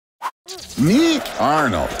Meet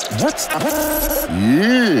Arnold. What's up?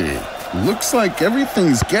 Yeah, looks like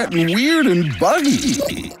everything's getting weird and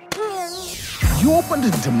buggy. You opened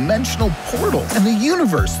a dimensional portal and the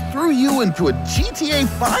universe threw you into a GTA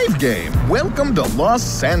 5 game. Welcome to Los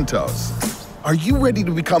Santos. Are you ready to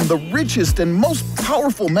become the richest and most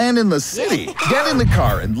powerful man in the city? Get in the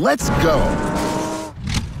car and let's go.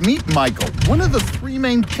 Meet Michael, one of the three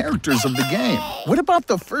main characters of the game. What about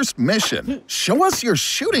the first mission? Show us your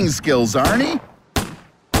shooting skills, Arnie.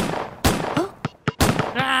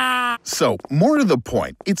 So, more to the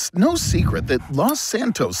point, it's no secret that Los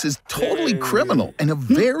Santos is totally criminal and a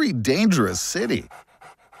very dangerous city.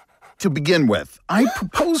 To begin with, I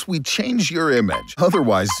propose we change your image.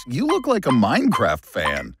 Otherwise, you look like a Minecraft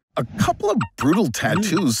fan. A couple of brutal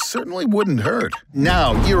tattoos certainly wouldn't hurt.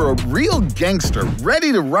 Now, you're a real gangster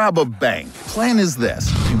ready to rob a bank. Plan is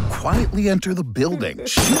this. You quietly enter the building,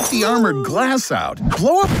 shoot the armored glass out,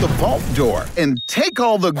 blow up the vault door, and take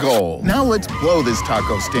all the gold. Now let's blow this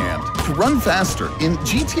taco stand. To run faster, in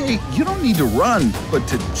GTA, you don't need to run, but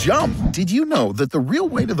to jump. Did you know that the real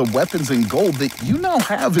weight of the weapons and gold that you now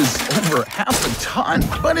have is over half a ton?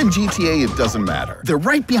 But in GTA, it doesn't matter. They're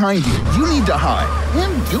right behind you. You need to hide.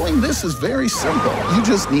 And doing this is very simple. You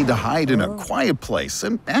just need to hide in a quiet place,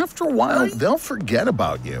 and after a while, they'll forget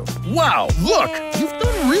about you. Wow, look! You've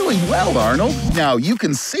done really well, Arnold. Now you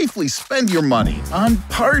can safely spend your money on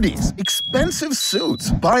parties, expensive suits,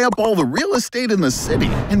 buy up all the real estate in the city,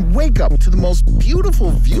 and wake up to the most beautiful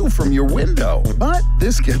view from your window. But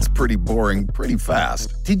this gets pretty boring pretty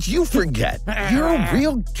fast. Did you forget? You're a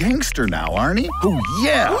real gangster now, Arnie. Oh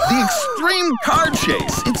yeah, the extreme car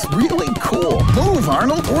chase. It's really cool. Move,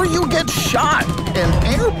 Arnold, or you'll get shot.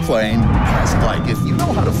 An airplane? That's like if you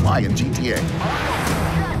know how to fly in GTA.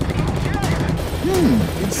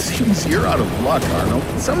 It seems you're out of luck, Arnold.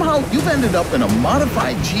 Somehow you've ended up in a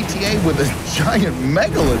modified GTA with a giant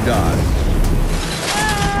megalodon.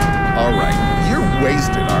 All right, you're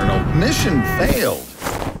wasted, Arnold. Mission failed.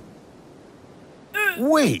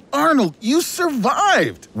 Wait, Arnold, you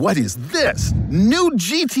survived! What is this? New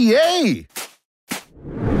GTA!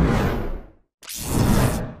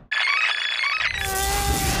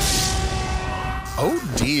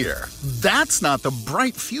 Oh dear, that's not the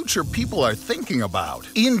bright future people are thinking about.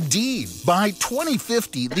 Indeed, by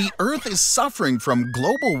 2050, the Earth is suffering from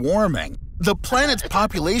global warming. The planet's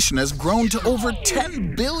population has grown to over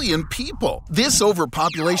 10 billion people. This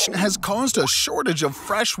overpopulation has caused a shortage of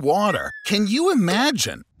fresh water. Can you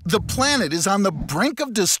imagine? The planet is on the brink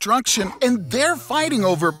of destruction and they're fighting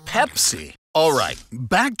over Pepsi. All right,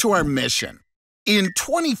 back to our mission. In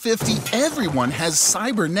 2050, everyone has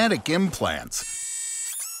cybernetic implants.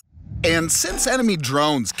 And since enemy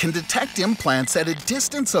drones can detect implants at a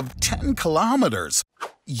distance of 10 kilometers,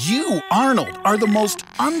 you, Arnold, are the most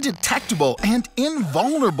undetectable and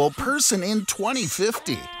invulnerable person in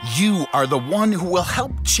 2050. You are the one who will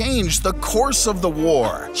help change the course of the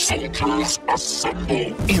war. Soldiers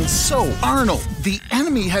assemble! And so, Arnold, the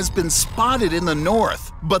enemy has been spotted in the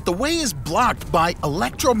north, but the way is blocked by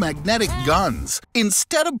electromagnetic guns.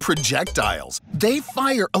 Instead of projectiles, they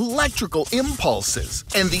fire electrical impulses,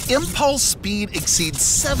 and the impulse speed exceeds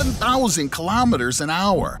 7,000 kilometers an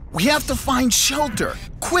hour. We have to find shelter.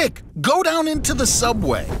 Quick, go down into the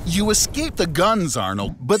subway. You escaped the guns,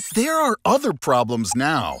 Arnold, but there are other problems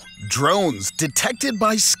now. Drones detected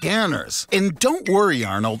by scanners. And don't worry,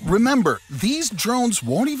 Arnold. Remember, these drones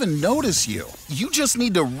won't even notice you. You just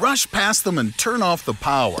need to rush past them and turn off the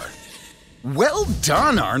power. Well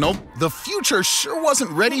done, Arnold. The future sure wasn't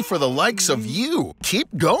ready for the likes of you.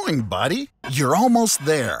 Keep going, buddy. You're almost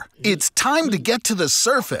there. It's time to get to the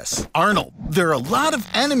surface. Arnold, there are a lot of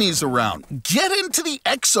enemies around. Get into the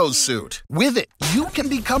exosuit. With it, you can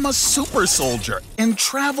become a super soldier and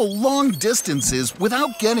travel long distances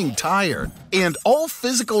without getting tired. And all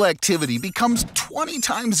physical activity becomes 20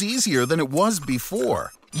 times easier than it was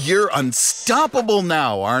before. You're unstoppable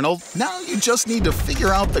now, Arnold. Now you just need to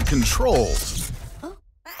figure out the controls.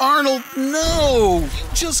 Arnold, no!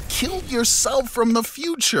 You just killed yourself from the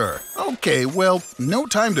future. Okay, well, no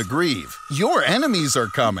time to grieve. Your enemies are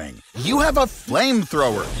coming. You have a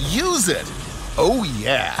flamethrower. Use it. Oh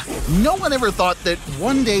yeah. No one ever thought that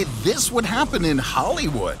one day this would happen in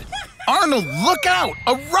Hollywood. Arnold, look out!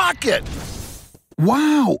 A rocket!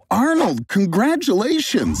 Wow, Arnold,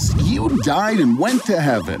 congratulations! You died and went to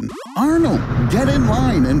heaven. Arnold, get in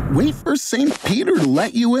line and wait for St. Peter to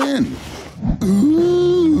let you in.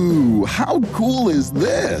 Ooh, how cool is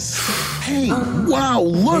this? Hey, wow,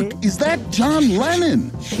 look, is that John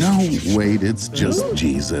Lennon? No, wait, it's just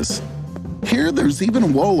Jesus. Here, there's even a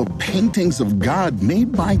wall of paintings of God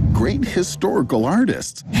made by great historical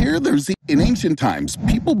artists. Here, in ancient times,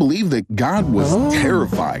 people believed that God was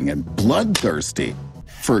terrifying and bloodthirsty.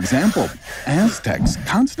 For example, Aztecs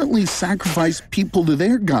constantly sacrificed people to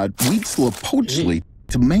their god Huitzilopochtli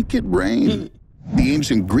to make it rain. The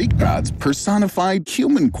ancient Greek gods personified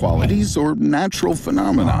human qualities or natural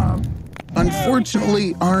phenomena.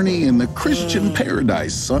 Unfortunately, Arnie, in the Christian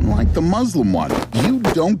paradise, unlike the Muslim one, you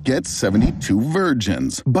don't get 72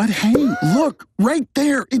 virgins. But hey, look, right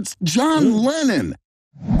there, it's John Lennon.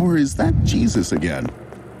 Or is that Jesus again?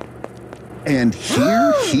 And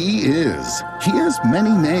here he is. He has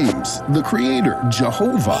many names. The Creator,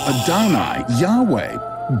 Jehovah, Adonai,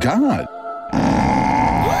 Yahweh, God.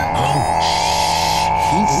 Oh, shh,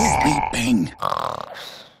 he's sleeping.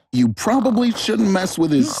 You probably shouldn't mess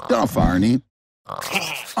with his stuff, Arnie.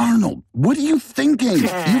 Arnold, what are you thinking? You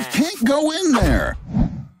can't go in there.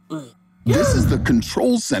 This is the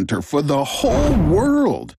control center for the whole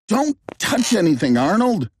world. Don't touch anything,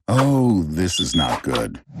 Arnold. Oh, this is not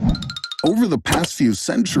good. Over the past few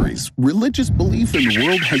centuries, religious belief in the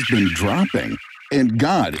world has been dropping. And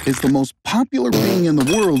God is the most popular being in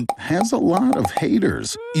the world, has a lot of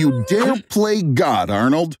haters. You dare play God,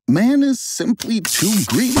 Arnold? Man is simply too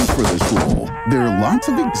greedy for this role. There are lots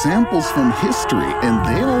of examples from history, and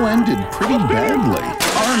they all ended pretty badly.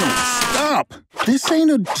 Arnold, stop! This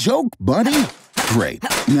ain't a joke, buddy. Great.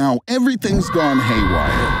 Now everything's gone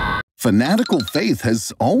haywire. Fanatical faith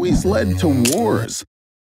has always led to wars.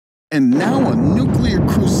 And now a nuclear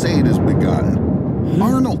crusade has begun.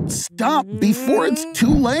 Arnold, stop before it's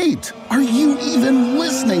too late. Are you even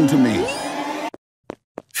listening to me?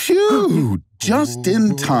 Phew, just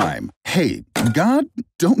in time. Hey, God,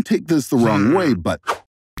 don't take this the wrong way, but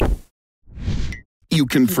you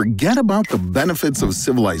can forget about the benefits of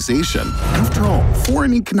civilization. After all,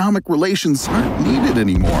 foreign economic relations aren't needed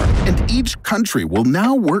anymore, and each country will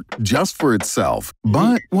now work just for itself.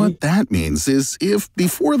 But what that means is if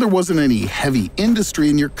before there wasn't any heavy industry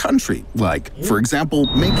in your country, like, for example,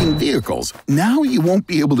 making vehicles, now you won't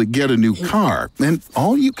be able to get a new car, and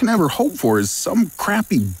all you can ever hope for is some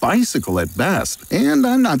crappy bicycle at best. And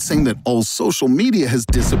I'm not saying that all social media has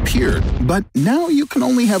disappeared, but now you can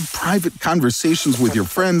only have private conversations with your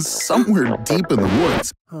friends somewhere deep in the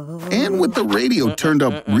woods, and with the radio turned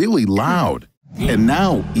up really loud. And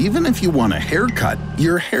now, even if you want a haircut,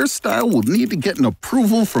 your hairstyle will need to get an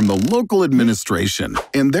approval from the local administration,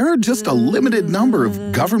 and there are just a limited number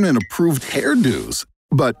of government-approved hairdos.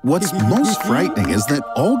 But what's most frightening is that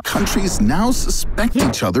all countries now suspect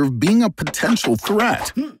each other of being a potential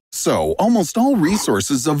threat. So, almost all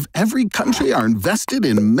resources of every country are invested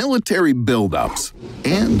in military buildups.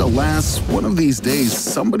 And alas, one of these days,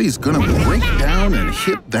 somebody's gonna break down and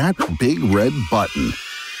hit that big red button.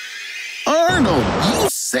 Arnold, you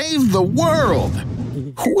saved the world!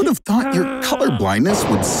 Who would have thought your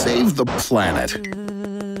colorblindness would save the planet?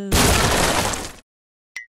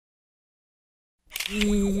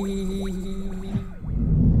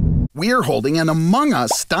 We're holding an Among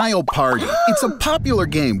Us style party. It's a popular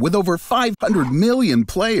game with over 500 million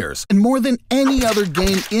players and more than any other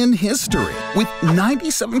game in history, with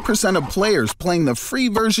 97% of players playing the free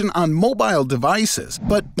version on mobile devices.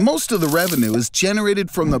 But most of the revenue is generated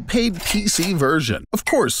from the paid PC version. Of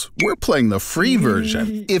course, we're playing the free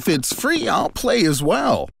version. If it's free, I'll play as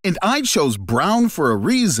well. And I chose Brown for a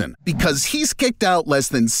reason, because he's kicked out less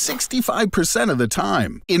than 65% of the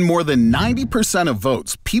time. In more than 90% of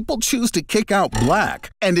votes, people choose to kick out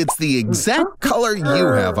black, and it's the exact color you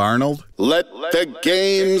have, Arnold. Let the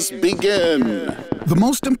games begin. The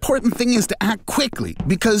most important thing is to act quickly,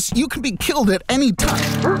 because you can be killed at any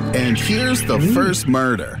time. And here's the first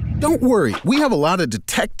murder. Don't worry, we have a lot of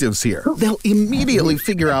detectives here. They'll immediately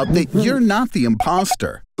figure out that you're not the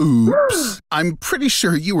imposter. Oops. I'm pretty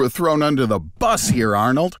sure you were thrown under the bus here,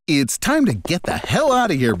 Arnold. It's time to get the hell out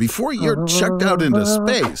of here before you're chucked out into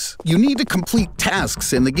space. You need to complete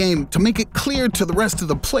tasks in the game to make it clear to the rest of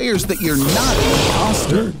the players that you're not an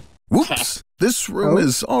imposter. Whoops, this room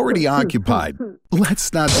is already occupied.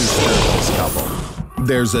 Let's not disturb this couple.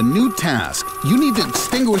 There's a new task. You need to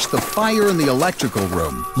extinguish the fire in the electrical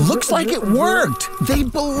room. Looks like it worked. They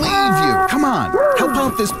believe you. Come on, help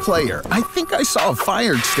out this player. I think I saw a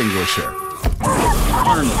fire extinguisher.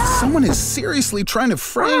 Arnold, someone is seriously trying to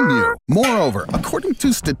frame you. Moreover, according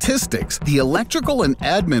to statistics, the electrical and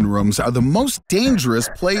admin rooms are the most dangerous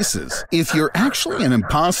places. If you're actually an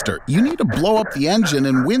imposter, you need to blow up the engine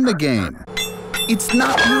and win the game. It's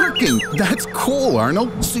not working. That's cool,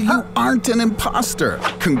 Arnold. So you aren't an imposter.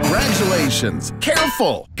 Congratulations.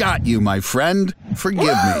 Careful. Got you, my friend.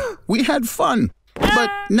 Forgive me. We had fun. But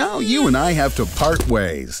now you and I have to part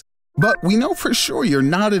ways. But we know for sure you're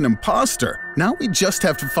not an imposter. Now we just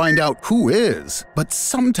have to find out who is. But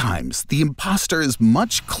sometimes the imposter is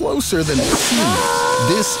much closer than it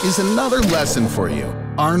seems. This is another lesson for you.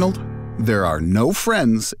 Arnold, there are no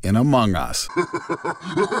friends in Among Us.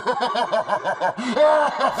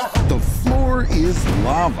 The floor is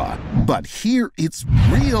lava, but here it's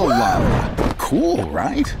real lava. Cool,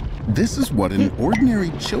 right? This is what an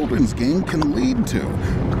ordinary children's game can lead to.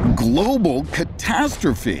 Global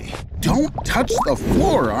catastrophe. Don't touch the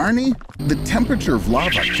floor, Arnie. The temperature of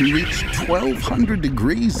lava can reach 1200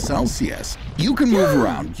 degrees Celsius. You can move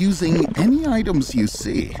around using any items you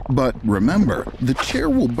see. But remember, the chair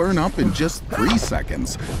will burn up in just 3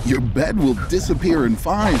 seconds. Your bed will disappear in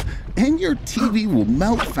 5, and your TV will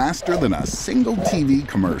melt faster than a single TV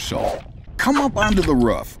commercial. Come up onto the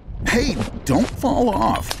roof. Hey, don't fall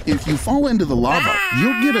off. If you fall into the lava,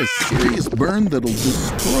 you'll get a serious burn that'll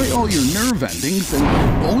destroy all your nerve endings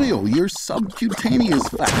and boil your subcutaneous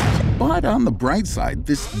fat. But on the bright side,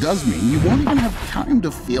 this does mean you won't even have time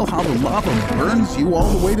to feel how the lava burns you all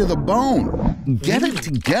the way to the bone. Get it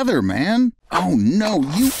together, man. Oh no,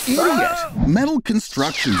 you idiot! Metal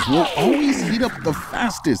constructions will always heat up the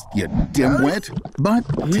fastest, you dimwit. But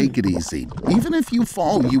take it easy. Even if you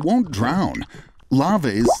fall, you won't drown. Lava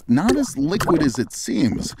is not as liquid as it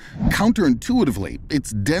seems. Counterintuitively,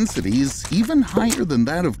 its density is even higher than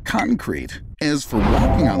that of concrete. As for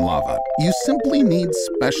walking on lava, you simply need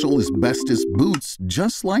special asbestos boots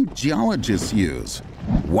just like geologists use.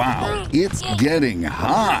 Wow, it's getting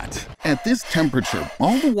hot! At this temperature,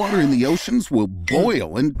 all the water in the oceans will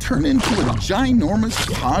boil and turn into a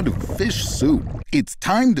ginormous pot of fish soup. It's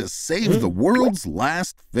time to save the world's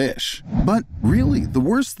last fish. But really, the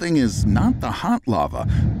worst thing is not the hot lava,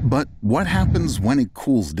 but what happens when it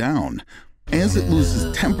cools down. As it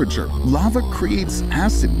loses temperature, lava creates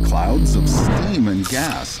acid clouds of steam and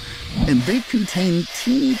gas, and they contain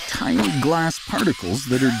teeny tiny glass particles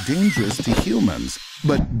that are dangerous to humans.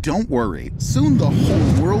 But don't worry, soon the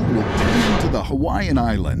whole world will turn into the Hawaiian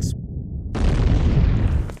Islands.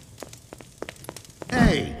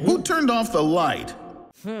 Hey, who turned off the light?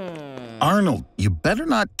 Arnold, you better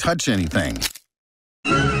not touch anything.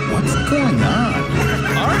 What's going on?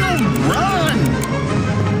 Arnold, run!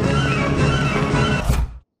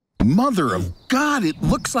 Mother of God, it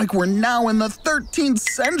looks like we're now in the 13th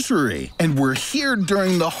century, and we're here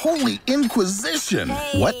during the Holy Inquisition.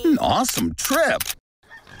 What an awesome trip!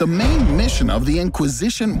 The main mission of the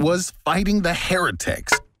Inquisition was fighting the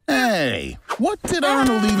heretics. Hey, what did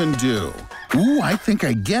Arnold even do? Ooh, I think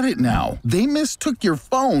I get it now. They mistook your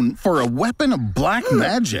phone for a weapon of black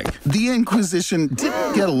magic. The Inquisition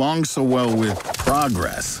didn't get along so well with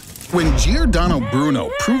progress. When Giordano Bruno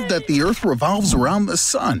proved that the Earth revolves around the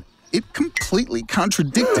sun, it completely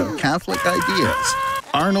contradicted Catholic ideas.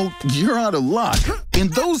 Arnold, you're out of luck. In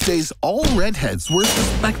those days, all redheads were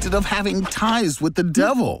suspected of having ties with the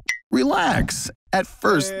devil. Relax. At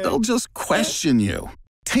first, they'll just question you.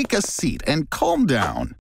 Take a seat and calm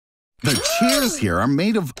down. The chairs here are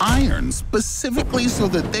made of iron specifically so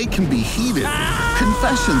that they can be heated.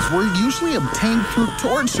 Confessions were usually obtained through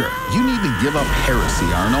torture. You need to give up heresy,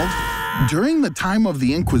 Arnold. During the time of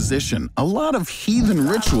the Inquisition, a lot of heathen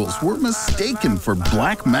rituals were mistaken for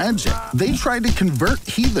black magic. They tried to convert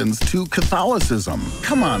heathens to Catholicism.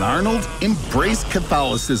 Come on, Arnold, embrace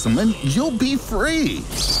Catholicism and you'll be free.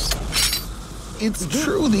 It's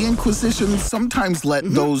true the Inquisition sometimes let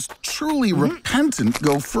those truly repentant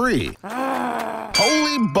go free.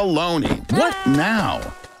 Holy baloney! What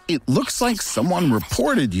now? It looks like someone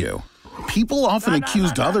reported you. People often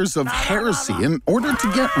accused others of heresy in order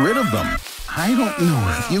to get rid of them. I don't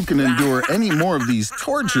know if you can endure any more of these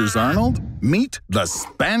tortures, Arnold. Meet the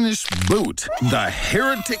Spanish boot, the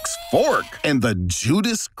heretic's fork, and the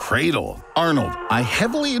Judas cradle. Arnold, I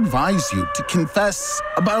heavily advise you to confess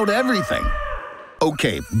about everything.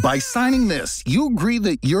 Okay, by signing this, you agree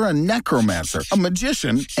that you're a necromancer, a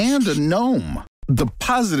magician, and a gnome. The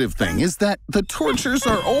positive thing is that the tortures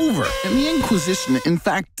are over, and the Inquisition, in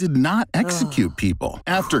fact, did not execute people.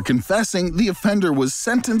 After confessing, the offender was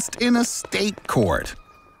sentenced in a state court.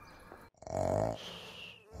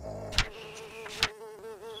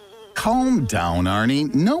 Calm down,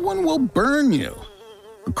 Arnie. No one will burn you.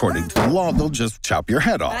 According to the law, they'll just chop your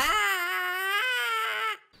head off.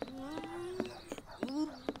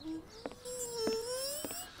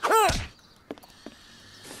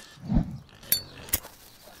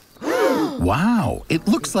 Wow, it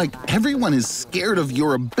looks like everyone is scared of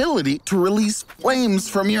your ability to release flames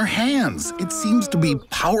from your hands. It seems to be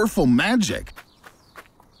powerful magic.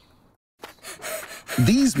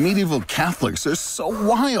 These medieval Catholics are so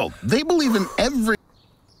wild. They believe in every...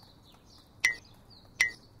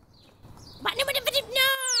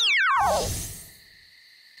 No!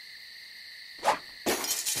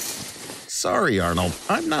 Sorry, Arnold.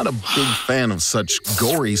 I'm not a big fan of such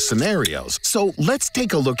gory scenarios. So let's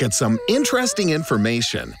take a look at some interesting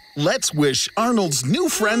information. Let's wish Arnold's new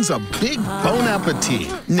friends a big bon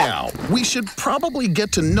appetit. Now, we should probably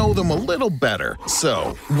get to know them a little better.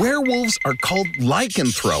 So, werewolves are called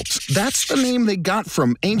lycanthropes. That's the name they got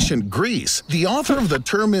from ancient Greece. The author of the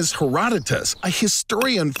term is Herodotus, a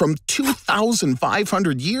historian from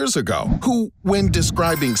 2,500 years ago, who, when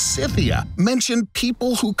describing Scythia, mentioned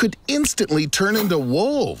people who could instantly turn into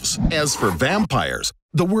wolves. As for vampires,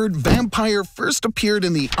 the word vampire first appeared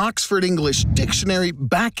in the Oxford English Dictionary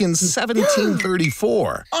back in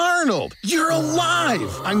 1734. Arnold, you're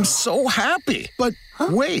alive! I'm so happy. But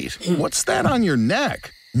wait, what's that on your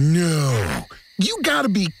neck? No, you gotta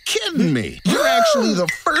be kidding me. You're actually the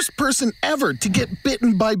first person ever to get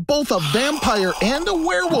bitten by both a vampire and a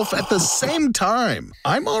werewolf at the same time.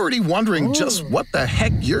 I'm already wondering just what the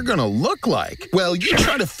heck you're gonna look like. Well, you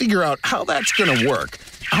try to figure out how that's gonna work.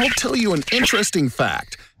 I'll tell you an interesting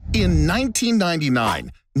fact. In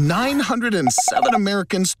 1999, 907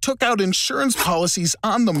 Americans took out insurance policies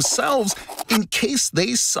on themselves in case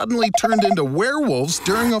they suddenly turned into werewolves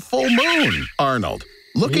during a full moon. Arnold,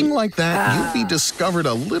 looking like that, you'd be discovered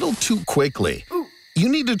a little too quickly. You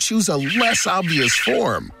need to choose a less obvious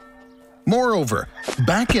form. Moreover,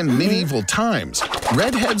 back in medieval times,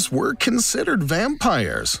 redheads were considered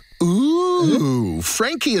vampires. Ooh,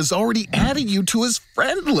 Frankie has already added you to his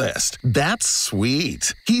friend list. That's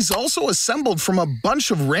sweet. He's also assembled from a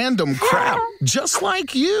bunch of random crap, just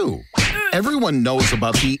like you. Everyone knows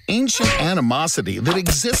about the ancient animosity that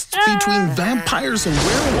exists between vampires and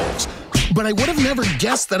werewolves. But I would have never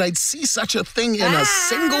guessed that I'd see such a thing in a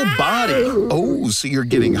single body. Oh, so you're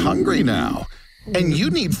getting hungry now. And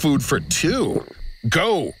you need food for two.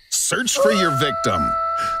 Go, search for your victim.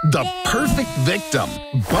 The perfect victim.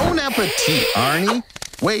 Bon appetit, Arnie.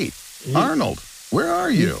 Wait, Arnold, where are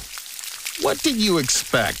you? What did you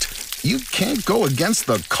expect? You can't go against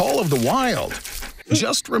the call of the wild.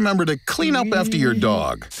 Just remember to clean up after your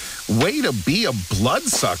dog. Way to be a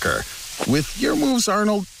bloodsucker. With your moves,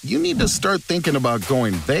 Arnold, you need to start thinking about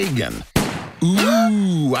going vegan.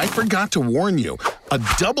 Ooh, I forgot to warn you. A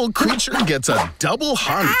double creature gets a double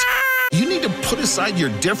hunt. You need to put aside your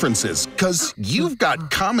differences, because you've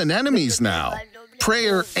got common enemies now.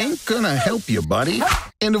 Prayer ain't gonna help you, buddy.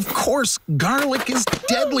 And of course, garlic is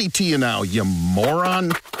deadly to you now, you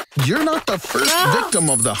moron. You're not the first victim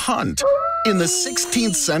of the hunt. In the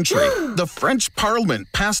 16th century, the French Parliament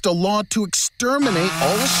passed a law to exterminate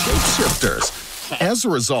all shapeshifters. As a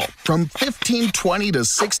result, from 1520 to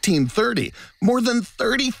 1630, more than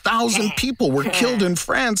 30,000 people were killed in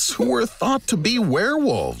France who were thought to be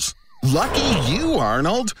werewolves. Lucky you,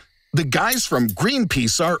 Arnold. The guys from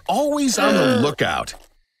Greenpeace are always on the lookout.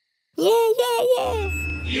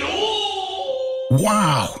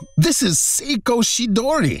 Wow, this is Seiko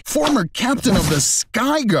Shidori, former captain of the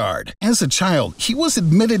Sky Guard. As a child, he was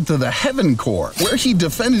admitted to the Heaven Corps, where he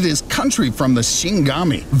defended his country from the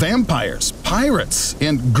Shingami, vampires, pirates,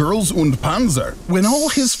 and Girls und Panzer. When all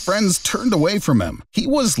his friends turned away from him, he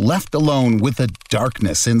was left alone with a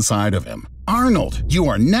darkness inside of him. Arnold, you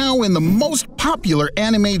are now in the most popular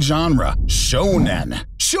anime genre, shonen.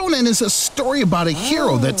 Shonen is a story about a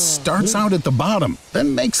hero that starts out at the bottom,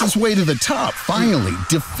 then makes his way to the top, finally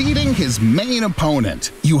defeating his main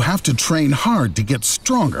opponent. You have to train hard to get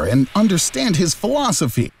stronger and understand his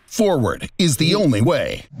philosophy. Forward is the only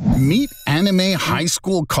way. Meet anime high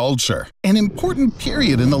school culture, an important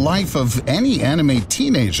period in the life of any anime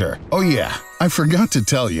teenager. Oh yeah, I forgot to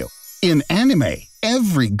tell you. In anime,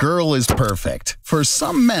 every girl is perfect. For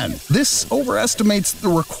some men, this overestimates the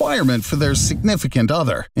requirement for their significant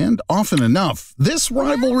other. And often enough, this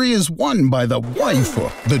rivalry is won by the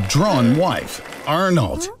waifu, the drawn wife.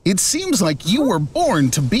 Arnold, it seems like you were born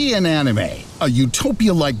to be an anime. A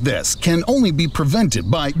utopia like this can only be prevented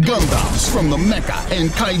by Gundams from the mecha and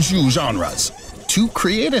kaiju genres. To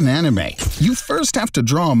create an anime, you first have to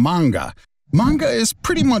draw a manga. Manga is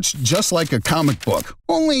pretty much just like a comic book,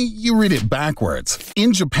 only you read it backwards.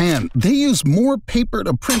 In Japan, they use more paper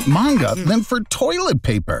to print manga than for toilet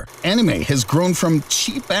paper. Anime has grown from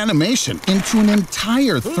cheap animation into an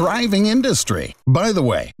entire thriving industry. By the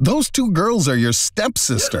way, those two girls are your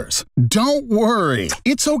stepsisters. Don't worry,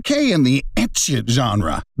 it's okay in the ecchi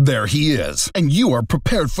genre. There he is, and you are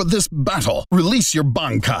prepared for this battle. Release your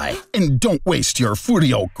bankai, and don't waste your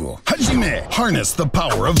furyoku. Hajime, harness the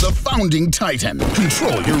power of the founding titan.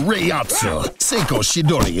 Control your reiatsu. Seiko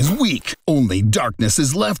Shidori is weak. Only darkness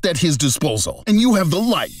is left at his disposal, and you have the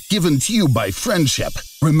light given to you by friendship.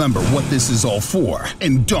 Remember what this is all for,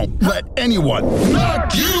 and don't let anyone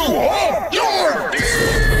knock you off your feet!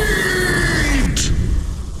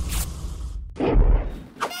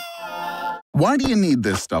 Why do you need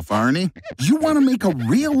this stuff, Arnie? You want to make a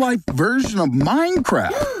real-life version of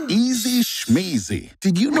Minecraft. Easy schmeezy.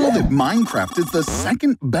 Did you know that Minecraft is the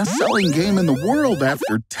second best-selling game in the world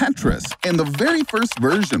after Tetris? And the very first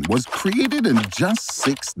version was created in just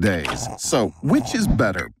 6 days. So, which is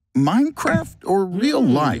better? Minecraft or real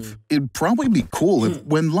life? It'd probably be cool if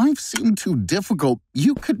when life seemed too difficult,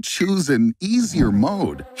 you could choose an easier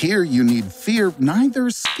mode. Here you need fear neither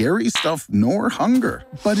scary stuff nor hunger.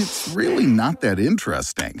 But it's really not that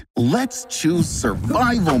interesting. Let's choose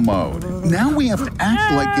survival mode. Now we have to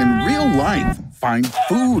act like in real life. Find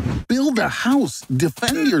food, build a house,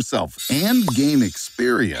 defend yourself, and gain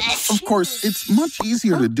experience. Of course, it's much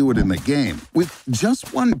easier to do it in the game. With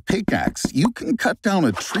just one pickaxe, you can cut down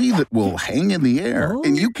a tree that will hang in the air,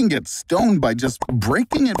 and you can get stoned by just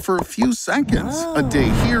breaking it for a few seconds. A day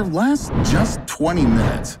here lasts just 20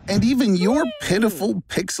 minutes, and even your pitiful,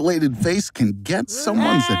 pixelated face can get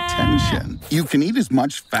someone's attention. You can eat as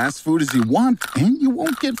much fast food as you want, and you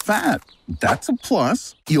won't get fat. That's a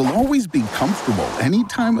plus. You'll always be comfortable any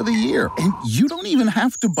time of the year, and you don't even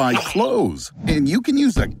have to buy clothes. And you can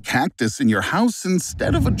use a cactus in your house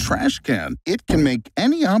instead of a trash can. It can make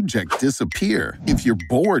any object disappear. If you're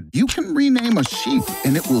bored, you can rename a sheep,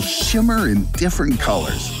 and it will shimmer in different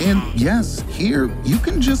colors. And yes, here, you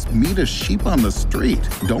can just meet a sheep on the street.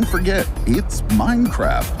 Don't forget, it's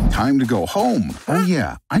Minecraft. Time to go home. Oh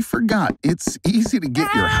yeah, I forgot. It's easy to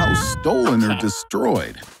get your house stolen or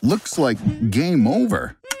destroyed. Looks like game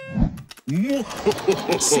over.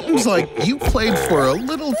 Seems like you played for a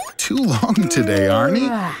little too long today,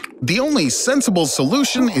 Arnie. The only sensible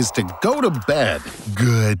solution is to go to bed.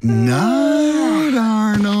 Good night,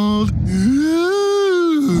 Arnold.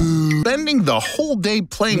 Spending the whole day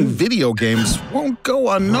playing video games won't go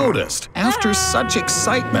unnoticed. After such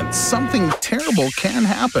excitement, something terrible can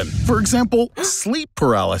happen. For example, sleep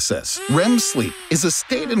paralysis. REM sleep is a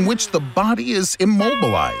state in which the body is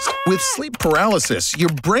immobilized. With sleep paralysis, your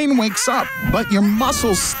brain wakes up, but your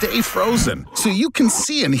muscles stay frozen. So you can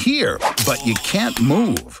see and hear, but you can't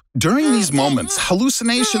move. During these moments,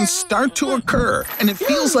 hallucinations start to occur, and it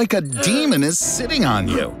feels like a demon is sitting on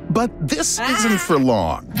you. But this isn't for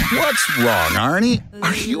long. What's wrong, Arnie?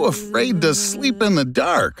 Are you afraid to sleep in the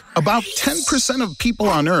dark? About 10% of people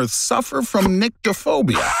on Earth suffer from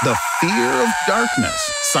nyctophobia, the fear of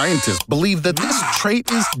darkness. Scientists believe that this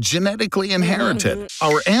trait is genetically inherited.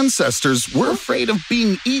 Our ancestors were afraid of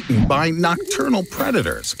being eaten by nocturnal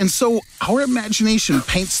predators, and so our imagination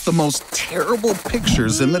paints the most terrible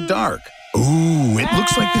pictures in the dark. Ooh, it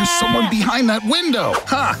looks like there's someone behind that window.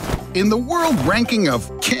 Ha! In the world ranking of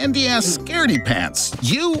candy-ass scaredy pants,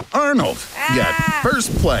 you, Arnold, get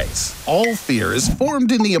first place. All fear is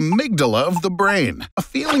formed in the amygdala of the brain. A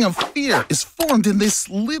feeling of fear is formed in this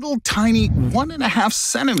little tiny 1.5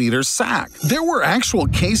 centimeter sac. There were actual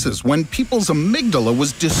cases when people's amygdala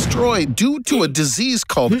was destroyed due to a disease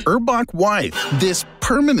called Urbach-White. This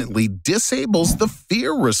permanently disables the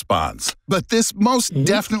fear response. But this most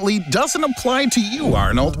definitely doesn't apply to you,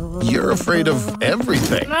 Arnold. You're afraid of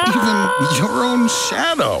everything, even your own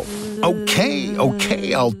shadow. Okay,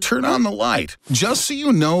 I'll turn on the light, just so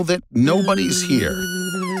you know that nobody's here.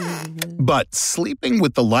 But sleeping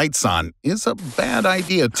with the lights on is a bad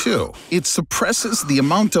idea too. It suppresses the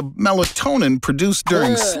amount of melatonin produced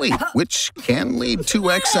during sleep, which can lead to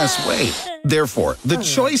excess weight. Therefore, the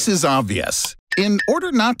choice is obvious. In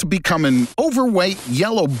order not to become an overweight,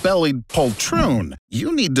 yellow-bellied poltroon,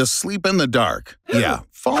 you need to sleep in the dark. Yeah,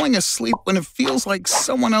 falling asleep when it feels like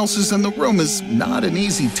someone else is in the room is not an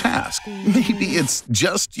easy task. Maybe it's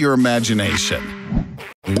just your imagination.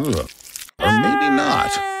 Ugh. Or maybe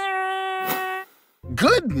not.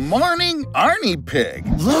 Good Good morning, Arnie Pig.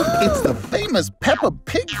 Look, it's the famous Peppa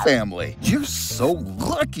Pig family. You're so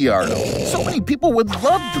lucky, Arnold. So many people would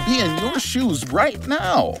love to be in your shoes right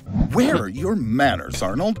now. Where are your manners,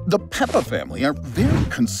 Arnold? The Peppa family are very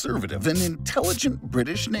conservative and intelligent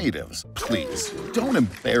British natives. Please, don't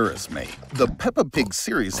embarrass me. The Peppa Pig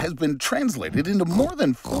series has been translated into more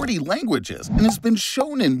than 40 languages and has been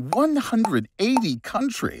shown in 180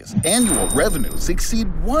 countries. Annual revenues exceed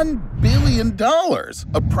 $1 billion,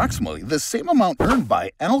 approximately the same amount earned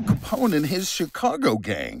by Al Capone and his Chicago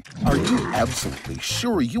gang. Are you absolutely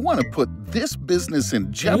sure you want to put this business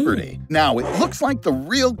in jeopardy? Now, it looks like the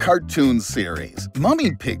real cartoon series.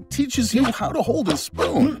 Mummy Pig teaches you how to hold a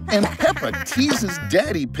spoon, and Peppa teases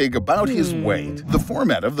Daddy Pig about his weight. The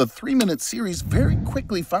format of the 3-minute series very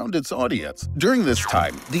quickly found its audience. During this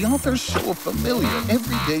time, the authors show a familiar,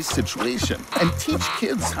 everyday situation and teach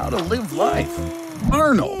kids how to live life.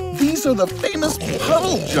 Arnold, these are the famous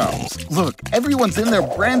puddle jumps. Look, everyone's in their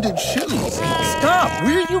branded shoes. Stop,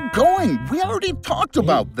 where are you going? We already talked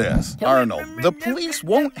about this. Arnold, the police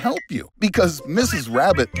won't help you because Mrs.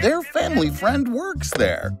 Rabbit, their family friend, works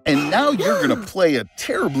there. And now you're gonna play a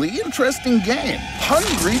terribly interesting game,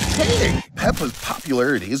 Hungry Pig. Peppa's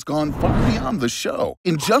popularity has gone far beyond the show.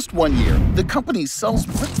 In just 1 year, the company sells.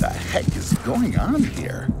 What the heck is going on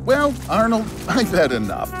here? Well, Arnold, I've had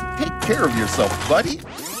enough. Take care of yourself, buddy.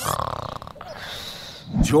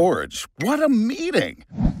 George, what a meeting!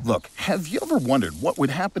 Look, have you ever wondered what would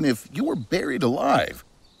happen if you were buried alive?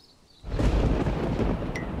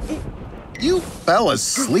 You fell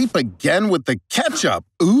asleep again with the ketchup.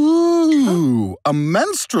 Ooh, a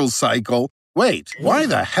menstrual cycle? Wait, why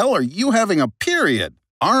the hell are you having a period?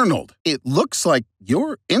 Arnold, it looks like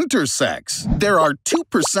you're intersex. There are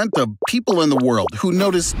 2% of people in the world who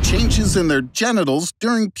notice changes in their genitals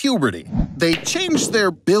during puberty. They change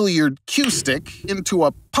their billiard cue stick into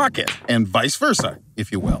a pocket, and vice versa,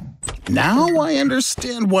 if you will. Now I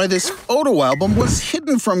understand why this photo album was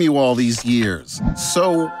hidden from you all these years.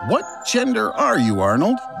 So, what gender are you,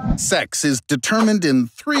 Arnold? Sex is determined in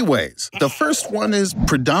 3 ways. The first one is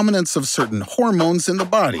predominance of certain hormones in the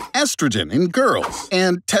body, estrogen in girls,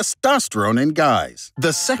 and testosterone in guys.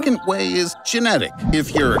 The second way is genetic.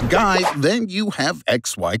 If you're a guy, then you have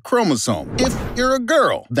XY chromosome. If you're a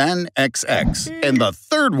girl, then XX. And the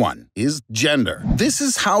third one is gender. This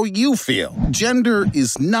is how you feel. Gender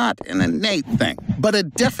is not an innate thing, but a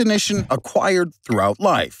definition acquired throughout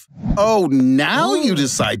life. Oh, now you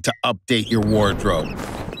decide to update your wardrobe.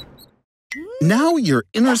 Now your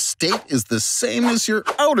inner state is the same as your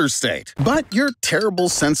outer state, but your terrible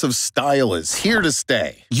sense of style is here to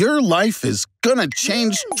stay. Your life is gonna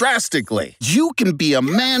change drastically. You can be a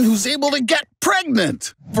man who's able to get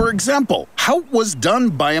pregnant. For example, how it was done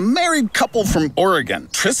by a married couple from Oregon,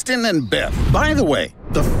 Tristan and Biff. By the way,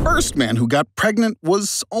 the first man who got pregnant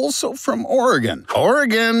was also from Oregon.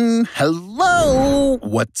 Oregon, hello?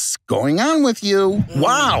 What's going on with you?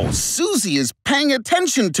 Wow, Susie is paying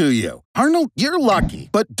attention to you. Arnold, you're lucky,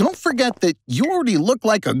 but don't forget that you already look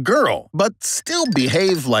like a girl, but still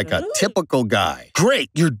behave like a typical guy. Great,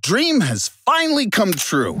 your dream has finally come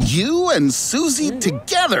true. You and Susie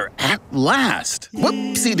together at last.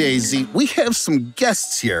 Whoopsie daisy, we have some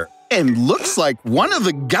guests here. And looks like one of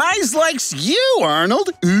the guys likes you, Arnold.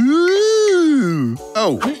 Ooh.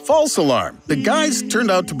 Oh, false alarm. The guys turned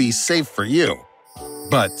out to be safe for you.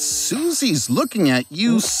 But Susie's looking at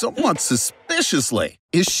you somewhat suspiciously.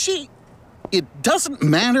 Is she? It doesn't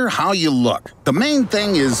matter how you look. The main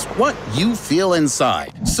thing is what you feel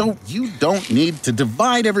inside. So you don't need to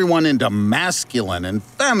divide everyone into masculine and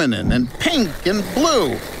feminine and pink and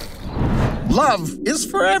blue. Love is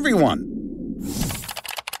for everyone.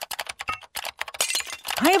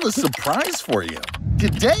 I have a surprise for you.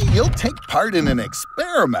 Today, you'll take part in an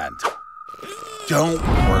experiment. Don't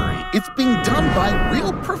worry, it's being done by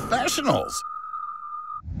real professionals.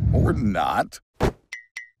 Or not.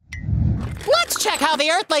 Let's check how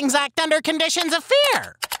the Earthlings act under conditions of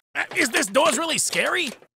fear. Is this doors really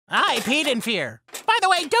scary? I peed in fear. By the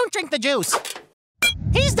way, don't drink the juice.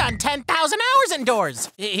 He's done 10,000 hours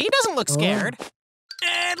indoors. He doesn't look scared.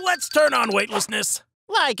 And let's turn on weightlessness.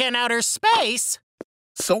 Like in outer space.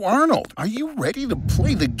 So, Arnold, are you ready to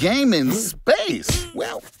play the game in space?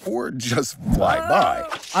 Well, or just fly by.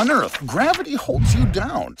 On Earth, gravity holds you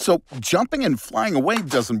down, so jumping and flying away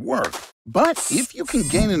doesn't work. But if you can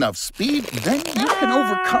gain enough speed, then you can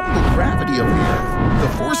overcome the gravity of the Earth. The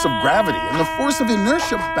force of gravity and the force of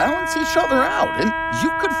inertia balance each other out, and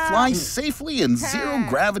you could fly safely in zero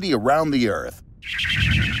gravity around the Earth.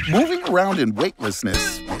 Moving around in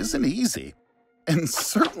weightlessness isn't easy. And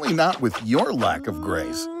certainly not with your lack of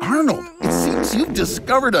grace. Arnold, it seems you've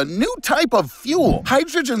discovered a new type of fuel,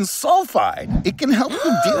 hydrogen sulfide. It can help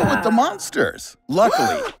you deal with the monsters.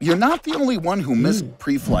 Luckily, you're not the only one who missed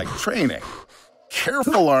pre-flight training.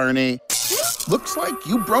 Careful, Arnie. Looks like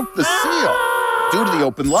you broke the seal. Due to the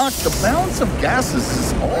open lock, the balance of gases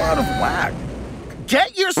is all out of whack.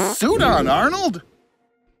 Get your suit on, Arnold!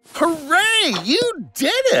 Hooray! You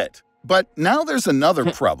did it! But now there's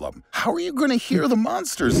another problem. How are you going to hear the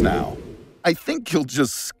monsters now? I think you'll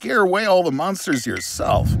just scare away all the monsters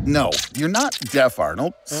yourself. No, you're not deaf,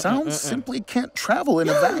 Arnold. Sound simply can't travel in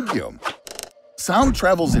a vacuum. Sound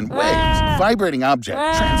travels in waves. Vibrating object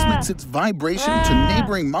transmits its vibration to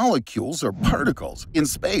neighboring molecules or particles. In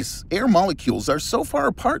space, air molecules are so far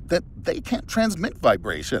apart that they can't transmit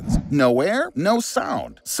vibrations. No air, no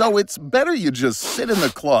sound. So it's better you just sit in the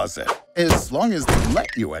closet. As long as they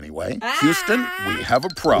let you anyway. Houston, we have a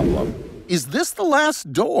problem. Is this the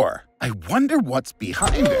last door? I wonder what's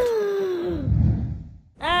behind it.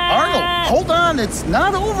 Arnold, hold on, it's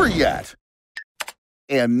not over yet.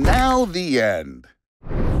 And now the end.